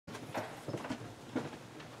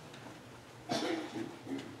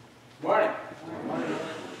Morning.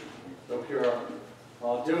 Hope you're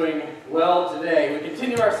all doing well today. We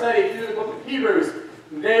continue our study through the book of Hebrews.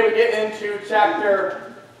 Today we get into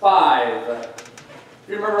chapter 5. If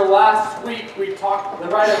you remember last week, the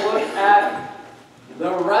writer looked at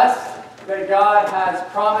the rest that God has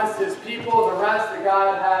promised His people, the rest that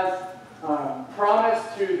God has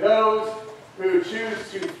promised to those who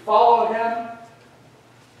choose to follow Him.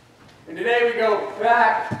 And today we go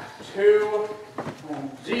back to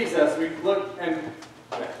Jesus.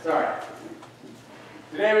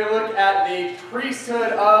 Today we look at the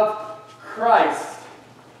priesthood of Christ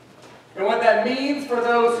and what that means for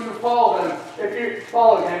those who follow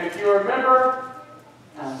Him. If you remember,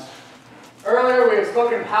 earlier we have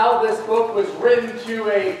spoken how this book was written to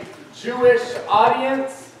a Jewish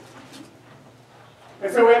audience,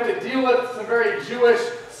 and so we have to deal with some very Jewish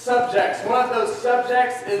subjects. One of those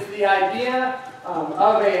subjects is the idea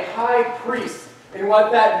of a high priest and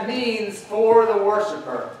what that means for the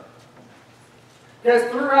worshiper. Because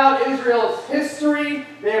throughout Israel's history,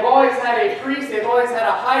 they have always had a priest, they've always had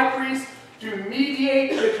a high priest to mediate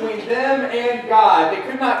between them and God. They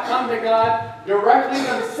could not come to God directly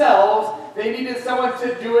themselves. They needed someone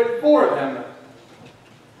to do it for them.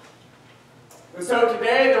 And so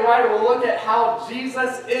today the writer will look at how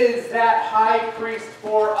Jesus is that high priest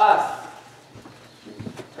for us.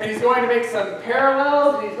 And he's going to make some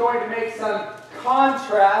parallels, he's going to make some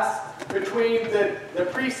contrast between the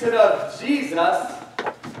priesthood of Jesus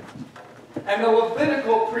and the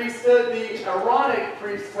Levitical priesthood, the Aaronic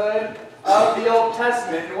priesthood of the Old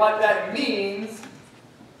Testament, and what that means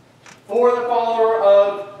for the follower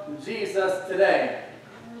of Jesus today.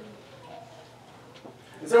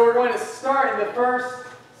 And so we're going to start in the first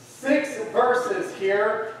 6 verses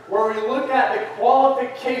here, where we look at the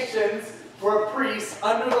qualifications for a priest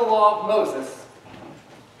under the law of Moses.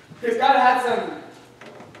 Because God had some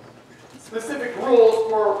specific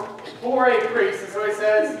rules for a priest. And so he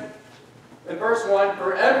says in verse 1,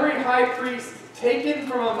 "For every high priest taken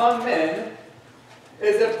from among men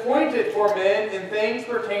is appointed for men in things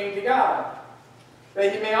pertaining to God,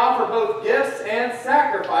 that he may offer both gifts and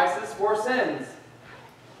sacrifices for sins.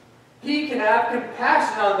 He can have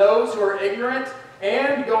compassion on those who are ignorant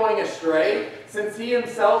and going astray, since he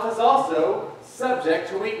himself is also subject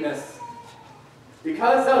to weakness.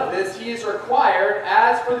 Because of this, he is required,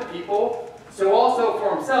 as for the people, so also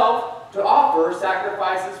for himself, to offer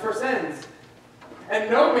sacrifices for sins.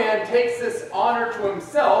 And no man takes this honor to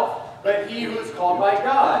himself, but he who is called by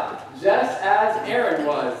God, just as Aaron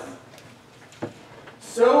was.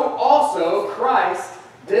 So also Christ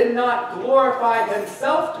did not glorify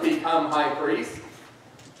himself to become high priest,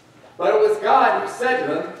 but it was God who said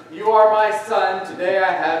to him, 'You are my son, today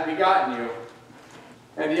I have begotten you.'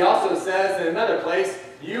 And he also says in another place,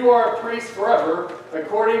 'You are a priest forever,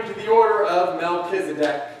 according to the order of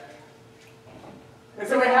Melchizedek.'" And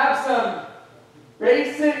so we have some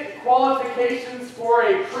basic qualifications for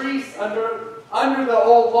a priest under the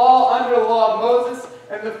old law, under the law of Moses.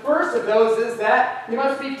 And the first of those is that he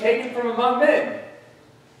must be taken from among men.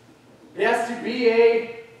 He has to be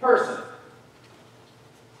a person.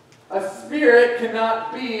 A spirit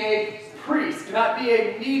cannot be a priest, cannot be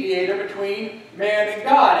a mediator between man and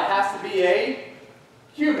God. It has to be a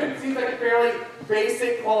human. It seems like a fairly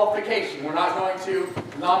basic qualification. We're not going to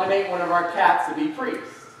nominate one of our cats to be priest.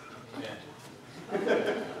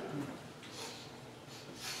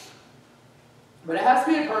 But it has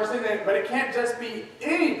to be a person, but it can't just be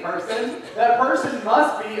any person. That person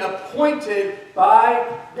must be appointed by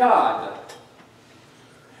God.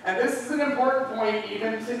 And this is an important point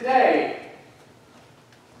even today.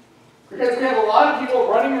 Because we have a lot of people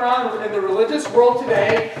running around in the religious world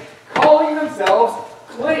today, calling themselves,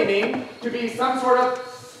 claiming to be some sort of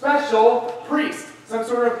special priest, some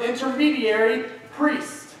sort of intermediary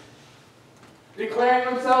priest, declaring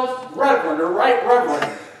themselves reverend or right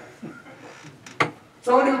reverend.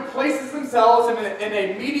 Someone who places themselves in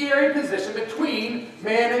a mediary position between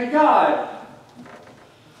man and God.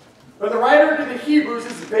 But the writer to the Hebrews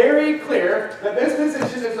is very clear that this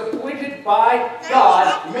position is appointed by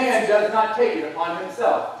God. Man does not take it upon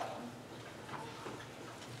himself.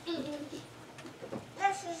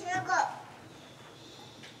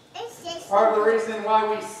 Part of the reason why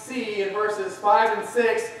we see in verses 5 and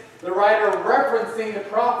 6 the writer referencing the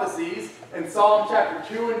prophecies in Psalm chapter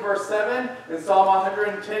 2 and verse 7 and Psalm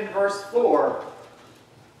 110 verse 4,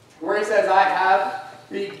 where he says, "I have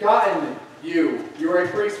begotten you. You are a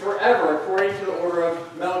priest forever, according to the order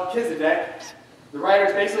of Melchizedek." The writer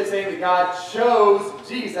is basically saying that God chose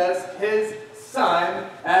Jesus, his son,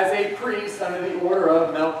 as a priest under the order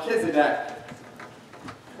of Melchizedek.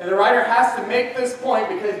 And the writer has to make this point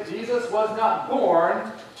because Jesus was not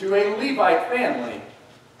born to a Levite family.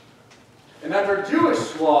 And under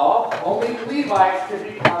Jewish law, only Levites could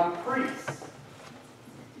become priests.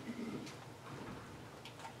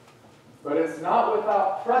 But it's not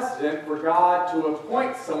without precedent for God to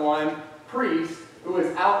appoint someone priest who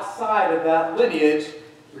is outside of that lineage,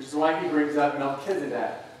 which is why he brings up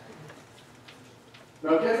Melchizedek.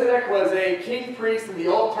 Melchizedek was a king priest in the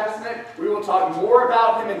Old Testament. We will talk more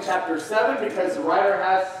about him in chapter 7 because the writer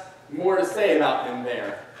has more to say about him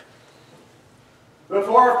there. But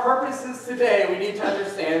for our purposes today, we need to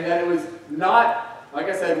understand that it was not, like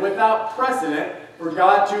I said, without precedent for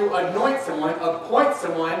God to anoint someone, appoint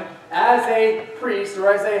someone as a priest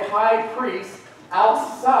or as a high priest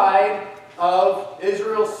outside of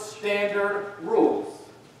Israel's standard rules.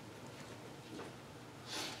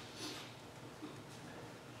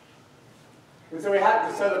 And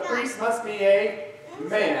so the priest must be a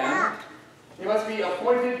man. He must be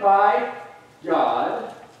appointed by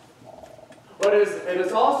God. But it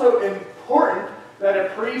is also important that a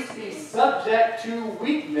priest be subject to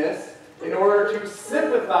weakness in order to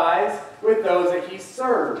sympathize with those that he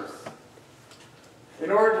serves. In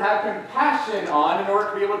order to have compassion on, in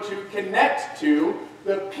order to be able to connect to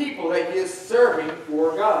the people that he is serving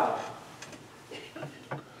for God.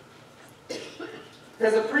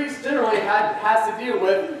 Because a priest generally has to deal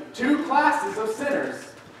with two classes of sinners.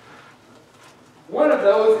 One of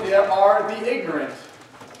those are the ignorant.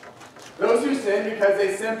 Those who sin because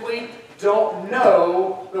they simply don't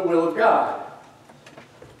know the will of God.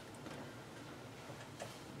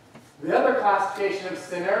 The other classification of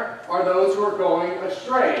sinner are those who are going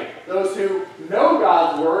astray. Those who know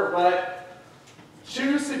God's word but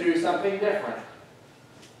choose to do something different.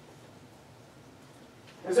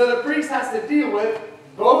 And so the priest has to deal with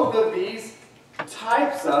both of these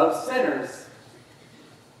types of sinners.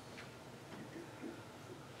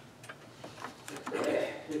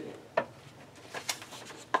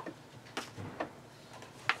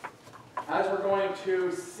 As we're going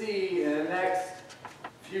to see in the next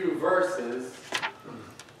few verses,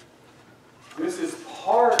 this is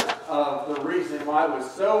part of the reason why it was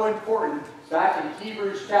so important back in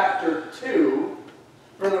Hebrews chapter 2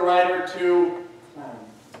 for the writer to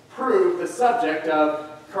prove the subject of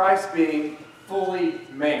Christ being fully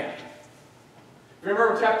man.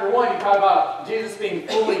 Remember in chapter 1, he talked about Jesus being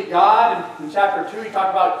fully God, and in chapter 2, he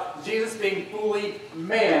talked about Jesus being fully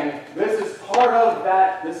man. This is part of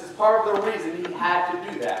that. This is part of the reason he had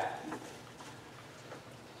to do that.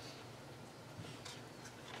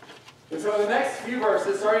 And so in the next few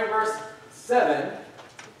verses, starting in verse 7,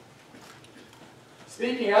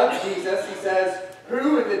 speaking of Jesus, he says,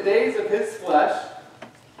 who in the days of his flesh,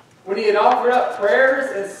 when he had offered up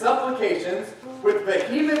prayers and supplications with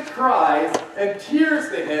vehement cries and tears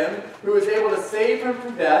to him who was able to save him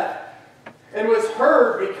from death, and was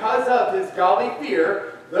heard because of his godly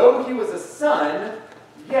fear, though he was a son,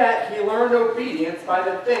 yet he learned obedience by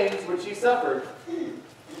the things which he suffered.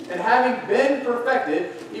 And having been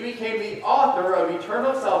perfected, he became the author of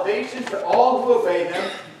eternal salvation to all who obey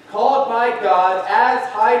him, called by God as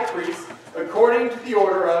high priest according to the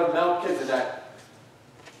order of Melchizedek.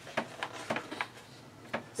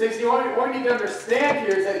 So what we need to understand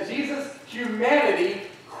here is that Jesus' humanity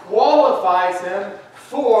qualifies him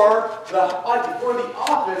for the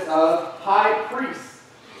office of high priest.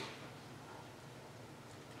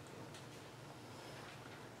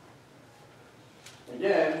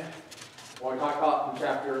 Again, what we talked about in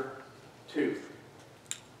chapter 2.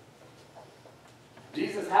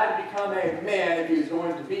 Jesus had to become a man if he was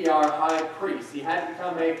going to be our high priest. He had to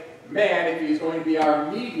become a man if he was going to be our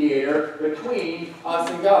mediator between us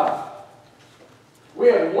and God. We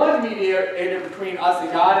have one mediator between us and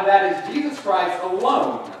God, and that is Jesus Christ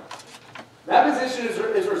alone. That position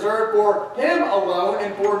is reserved for him alone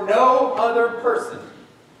and for no other person.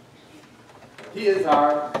 He is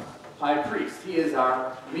our high priest. He is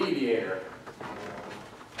our mediator.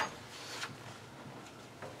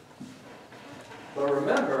 But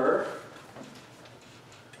remember,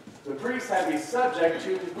 the priests had to be subject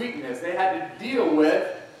to weakness. They had to deal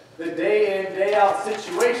with the day in, day out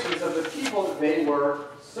situations of the people that they were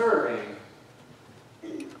serving.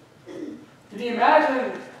 Can you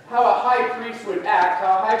imagine how a high priest would act,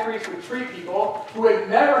 how a high priest would treat people who had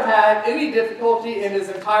never had any difficulty in his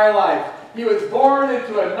entire life? He was born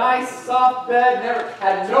into a nice, soft bed, never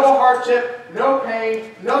had no hardship, no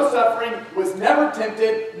pain, no suffering, was never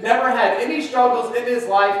tempted, never had any struggles in his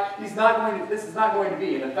life. This is not going to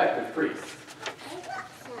be an effective priest.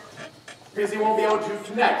 Because he won't be able to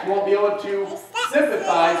connect. He won't be able to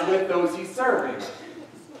sympathize with those he's serving.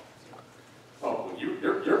 Oh,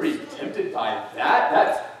 you're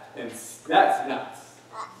That's nuts.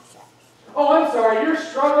 Oh, I'm sorry, you're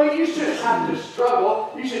struggling. You shouldn't have to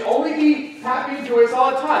struggle. You should only be happy and joyous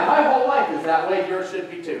all the time. My whole life is that way. Yours should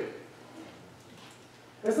be too.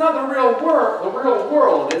 It's not the real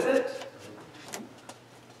world, is it?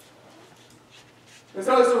 And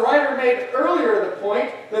so as the writer made earlier the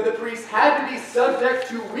point that the priest had to be subject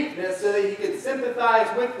to weakness so that he could sympathize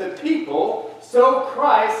with the people, so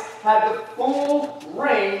Christ had the full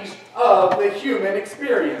range of the human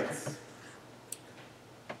experience.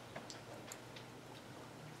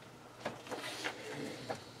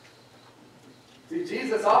 See,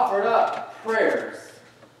 Jesus offered up prayers.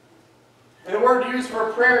 And the word used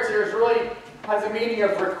for prayers here really has a meaning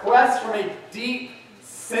of request from a deep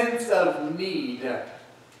sense of need.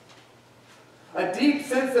 A deep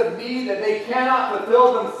sense of need that they cannot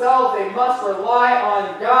fulfill themselves. They must rely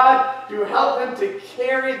on God to help them to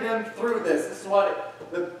carry them through this. This is what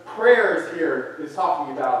the prayers here is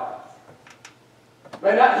talking about.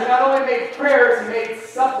 But he not only made prayers, he made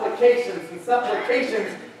supplications. And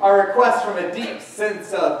supplications are requests from a deep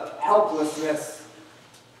sense of helplessness.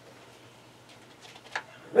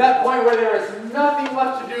 That point where there is nothing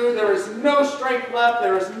left to do, there is no strength left,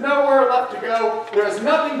 there is nowhere left to go, there is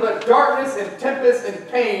nothing but darkness and tempest and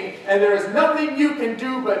pain, and there is nothing you can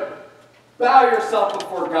do but bow yourself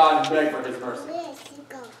before God and beg for His mercy.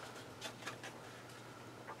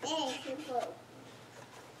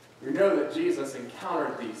 You know that Jesus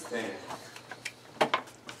encountered these things,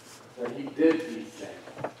 that He did these things.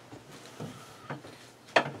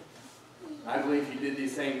 I believe He did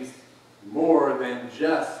these things more than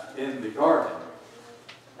just in the garden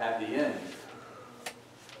at the end.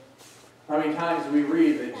 How many times do we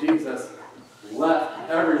read that Jesus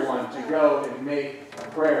left everyone to go and make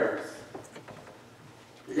prayers,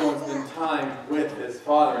 to go and spend time with His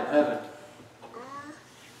Father in heaven?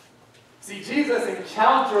 See, Jesus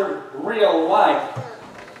encountered real life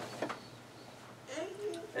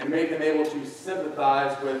and made Him able to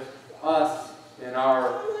sympathize with us in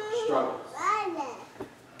our struggles.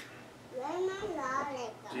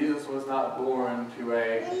 Jesus was not born to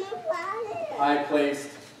a high-placed,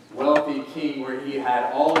 wealthy king where he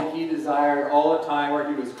had all that he desired all the time, where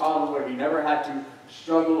he was calm, where he never had to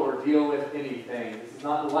struggle or deal with anything. This is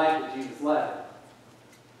not the life that Jesus led.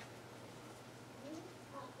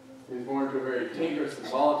 He was born to a very dangerous and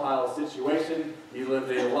volatile situation. He lived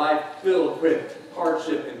a life filled with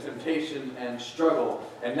hardship and temptation and struggle.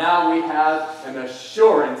 And now we have an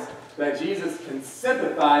assurance that Jesus can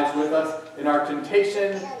sympathize with us in our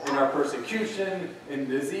temptation, in our persecution, in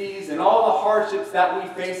disease, and all the hardships that we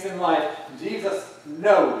face in life. Jesus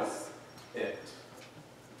knows it.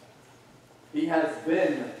 He has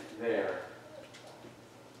been there.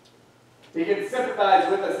 He can sympathize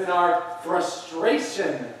with us in our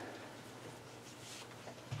frustration.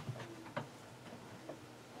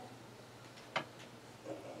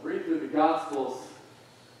 Read through the Gospels.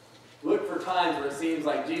 Look for times where it seems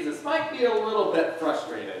like Jesus might be a little bit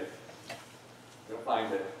frustrated. You'll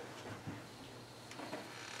find it.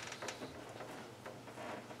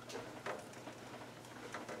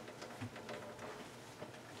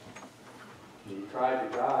 He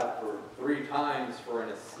cried to God for 3 times for an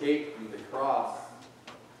escape from the cross.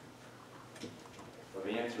 But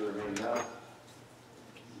the answer remained no.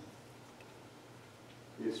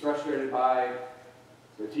 He was frustrated by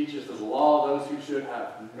the teachers of the law, those who should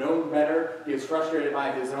have known better. He was frustrated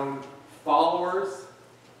by his own followers.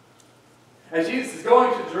 As Jesus is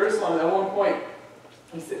going to Jerusalem, at one point,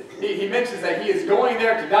 he mentions that he is going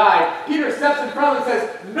there to die. Peter steps in front of him and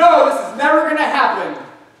says, "No, this is never going to happen.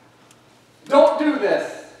 Don't do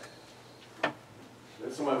this."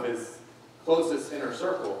 That's some of his closest inner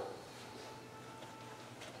circle.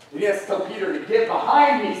 And he has to tell Peter to get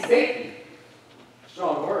behind me, Satan.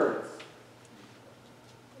 Strong words.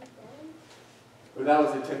 But that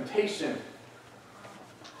was a temptation.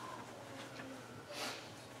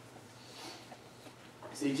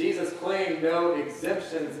 See, Jesus claimed no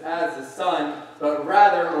exemptions as the Son, but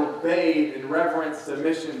rather obeyed in reverent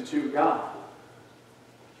submission to God.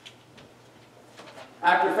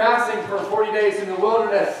 After fasting for 40 days in the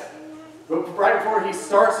wilderness, right before he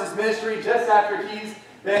starts his ministry, just after he's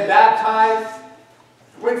been baptized,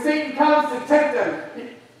 when Satan comes to tempt him,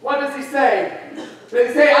 what does he say? Does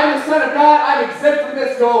he say, "I'm the Son of God, I'm exempt from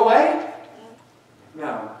this, go away"?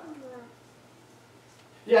 No.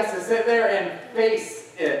 He has to sit there and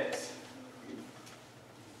face it.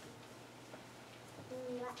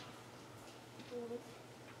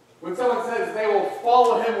 When someone says they will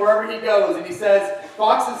follow him wherever he goes, and he says,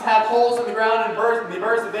 "Foxes have holes in the ground, and the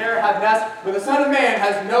birds of the air have nests, but the Son of Man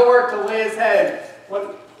has nowhere to lay his head."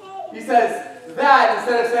 He says, that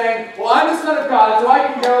instead of saying, well, I'm the Son of God, so I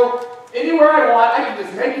can go anywhere I want. I can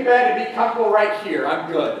just make a bed and be comfortable right here.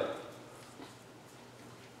 I'm good.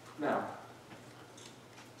 No.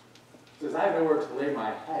 He says, I have nowhere to lay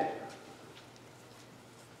my head.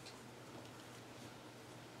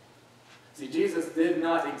 See, Jesus did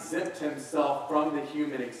not exempt himself from the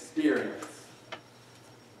human experience.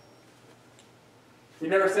 He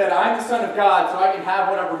never said, I'm the Son of God, so I can have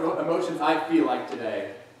whatever emotions I feel like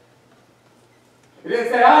today. He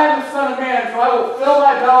didn't say, I am the Son of Man, so I will fill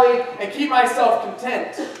my belly and keep myself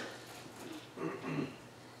content.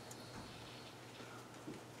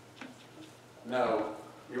 No,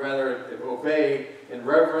 you rather obey in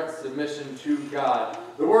reverent submission to God.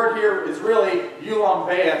 The word here is really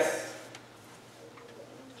eulambeus.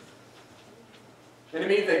 And it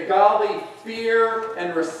means a godly fear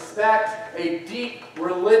and respect, a deep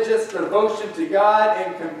religious devotion to God,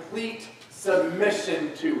 and complete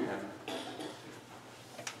submission to Him.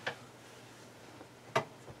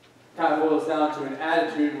 Kind of boils down to an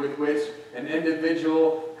attitude with which an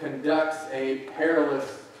individual conducts a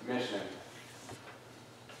perilous mission.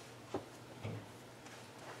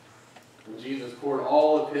 And Jesus poured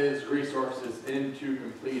all of His resources into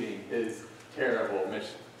completing His terrible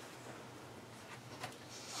mission.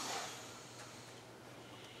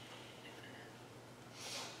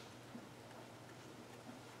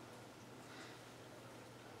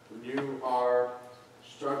 When you are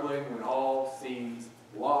struggling, when all seems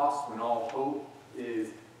lost, when all hope is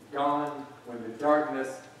gone, when the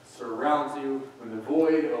darkness surrounds you, when the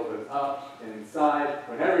void opens up inside,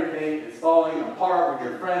 when everything is falling apart, when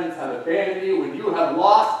your friends have abandoned you, when you have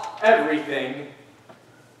lost everything,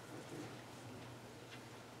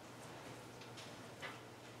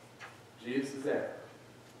 Jesus is there.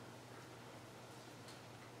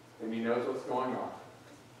 And He knows what's going on.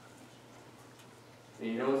 And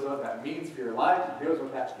He knows what that means for your life. He knows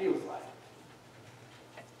what that feels like.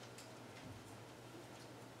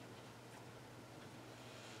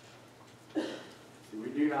 See, we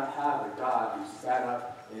do not have a God who sat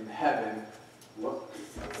up in heaven,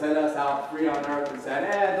 set us out free on earth and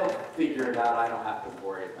said, they'll figure it out. I don't have to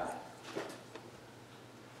worry about it.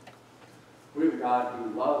 We have a God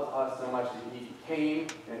who loves us so much that He came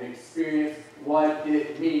and experienced what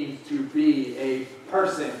it means to be a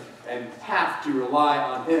person and have to rely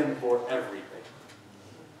on Him for everything.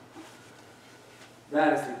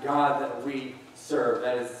 That is the God that we serve.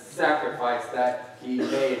 That is the sacrifice that He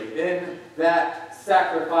made. In that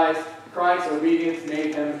sacrifice, Christ's obedience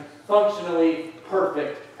made Him functionally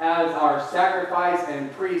perfect as our sacrifice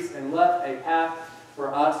and priest, and left a path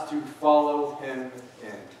for us to follow Him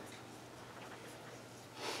in.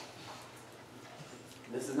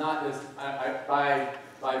 This is not just, by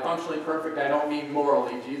functionally perfect, I don't mean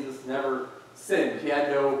morally. Jesus never sinned. He had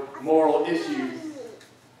no moral issues.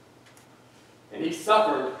 And He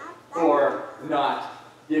suffered for not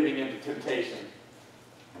giving into temptation.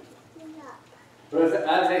 But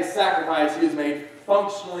as a sacrifice, He was made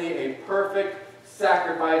functionally a perfect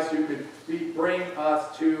sacrifice who could bring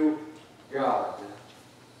us to God.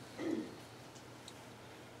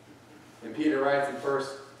 And Peter writes in 1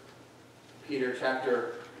 Peter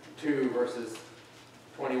chapter 2, verses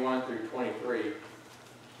 21 through 23,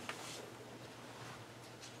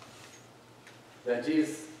 that Jesus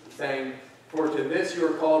is saying, "For to this you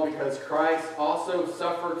are called, because Christ also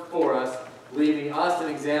suffered for us, leaving us an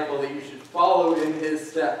example that you should follow in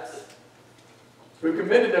His steps, who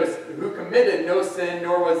committed no sin,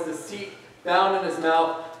 nor was deceit found in His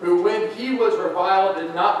mouth, who when He was reviled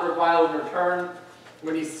did not revile in return.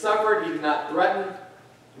 When He suffered, He did not threaten,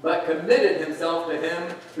 but committed Himself to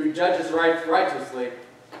Him who judges righteously,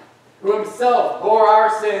 who Himself bore our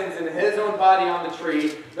sins in His own body on the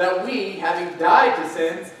tree, that we, having died to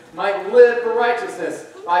sins, might live for righteousness,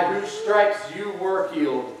 by whose stripes you were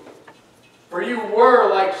healed. For you were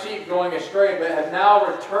like sheep going astray, but have now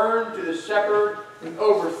returned to the shepherd and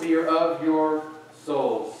overseer of your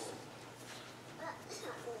souls."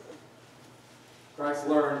 Christ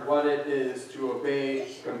learned what it is to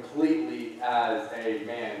obey completely as a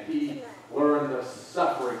man. He learned the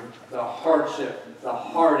suffering, the hardship, the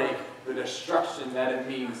heartache, the destruction that it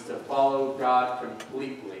means to follow God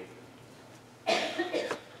completely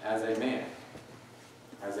as a man,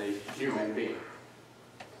 as a human being.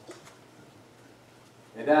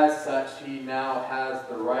 And as such, He now has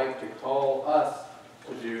the right to call us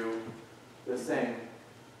to do the same.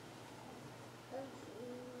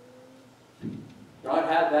 God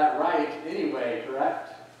had that right anyway,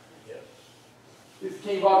 correct? Yes. He's the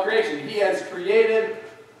king of all creation. He has created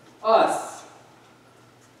us.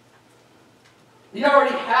 He He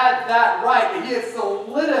already had that right, but he has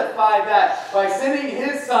solidified that by sending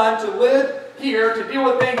his son to live here to deal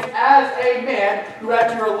with things as a man who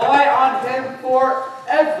had to rely on him for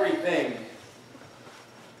everything.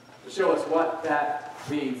 To show us what that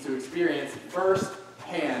means, to experience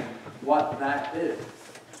firsthand what that is.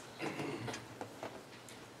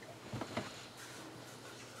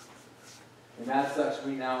 And as such,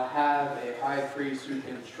 we now have a high priest who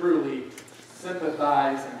can truly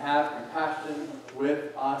sympathize and have compassion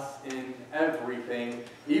with us in everything,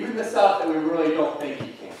 even the stuff that we really don't think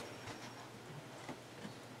he can.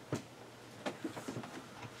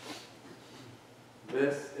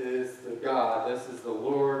 This is the God, this is the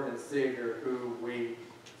Lord and Savior who we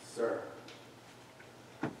serve.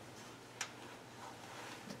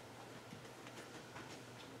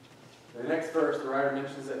 The next verse, the writer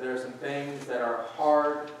mentions that there are some things that are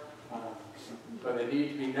hard, but they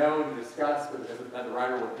need to be known and discussed, but that the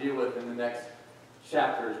writer will deal with in the next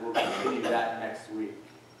chapters. We'll continue that next week.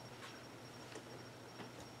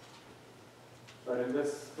 But in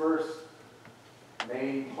this first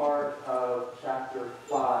main part of chapter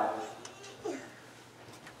 5,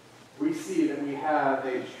 we see that we have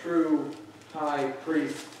a true high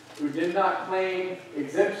priest who did not claim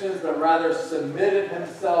exemptions, but rather submitted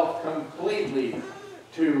himself completely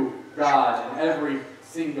to God in every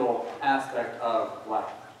single aspect of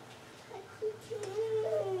life.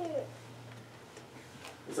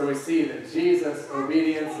 And so we see that Jesus'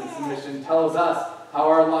 obedience and submission tells us how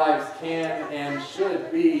our lives can and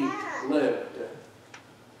should be lived.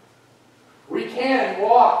 We can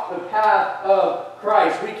walk the path of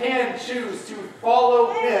Christ. We can choose to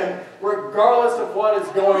follow him regardless of what is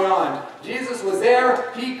going on. Jesus was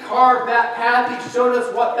there. He carved that path. He showed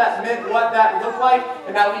us what that meant, what that looked like,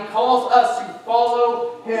 and now he calls us to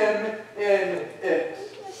follow him in it.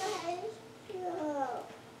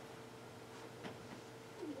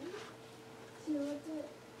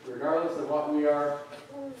 Regardless of what we are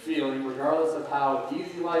feeling, regardless of how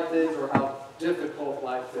easy life is or how difficult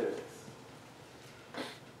life is,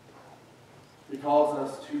 he calls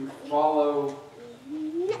us to follow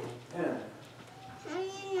him.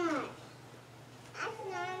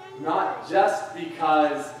 Not just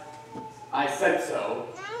because I said so.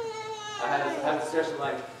 I had a discussion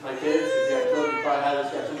with my kids. If you have children, you probably had a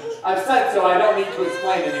discussion. I've said so, I don't need to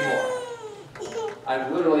explain anymore. I've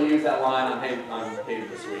literally used that line on Hayden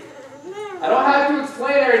this week. I don't have to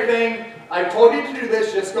explain everything. I've told you to do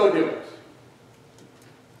this, just go do it.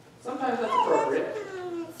 Sometimes that's appropriate.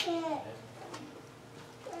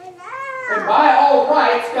 And by all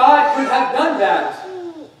rights, God could have done that.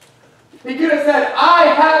 He could have said, I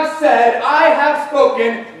have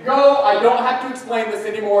spoken, go, I don't have to explain this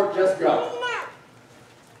anymore, just go.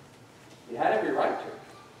 He had every right to.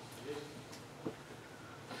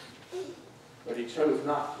 But he chose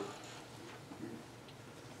not to.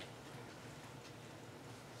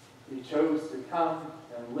 He chose to come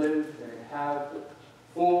and live and have the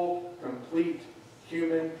full, complete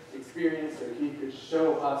human experience so he could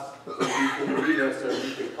show us, so he could lead us, so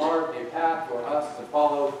he could carve a path for us to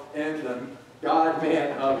follow in the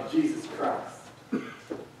God-man of Jesus Christ. And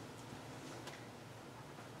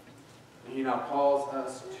he now calls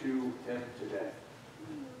us to him today.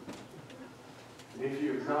 And if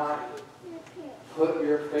you have not put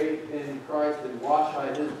your faith in Christ and washed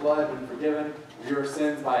by his blood and forgiven your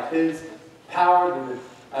sins by his power, then,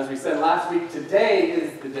 as we said last week, today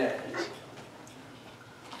is the day.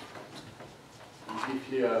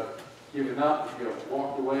 If you have given up, if you have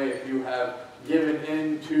walked away, if you have given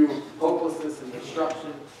in to hopelessness and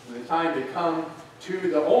destruction, the time to come to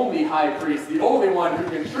the only high priest, the only one who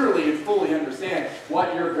can truly and fully understand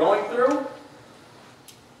what you're going through,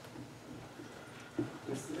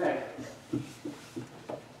 is today.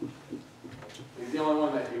 He's the only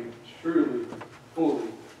one that can truly,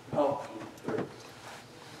 fully help you through.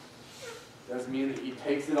 Doesn't mean that he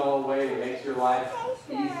takes it all away and makes your life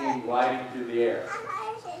easy and gliding through the air.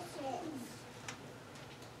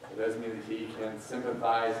 It doesn't mean that he can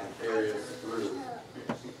sympathize and carry us through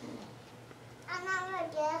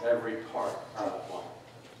every part of life.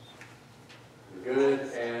 The good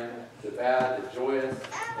and the bad, the joyous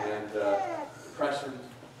and the depression,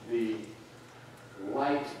 the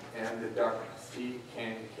light and the darkness. He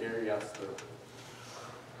can carry us through.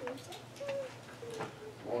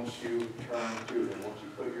 Won't you turn to him? Won't you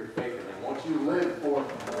put your faith in him? Won't you live for him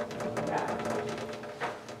now?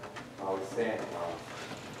 While we stand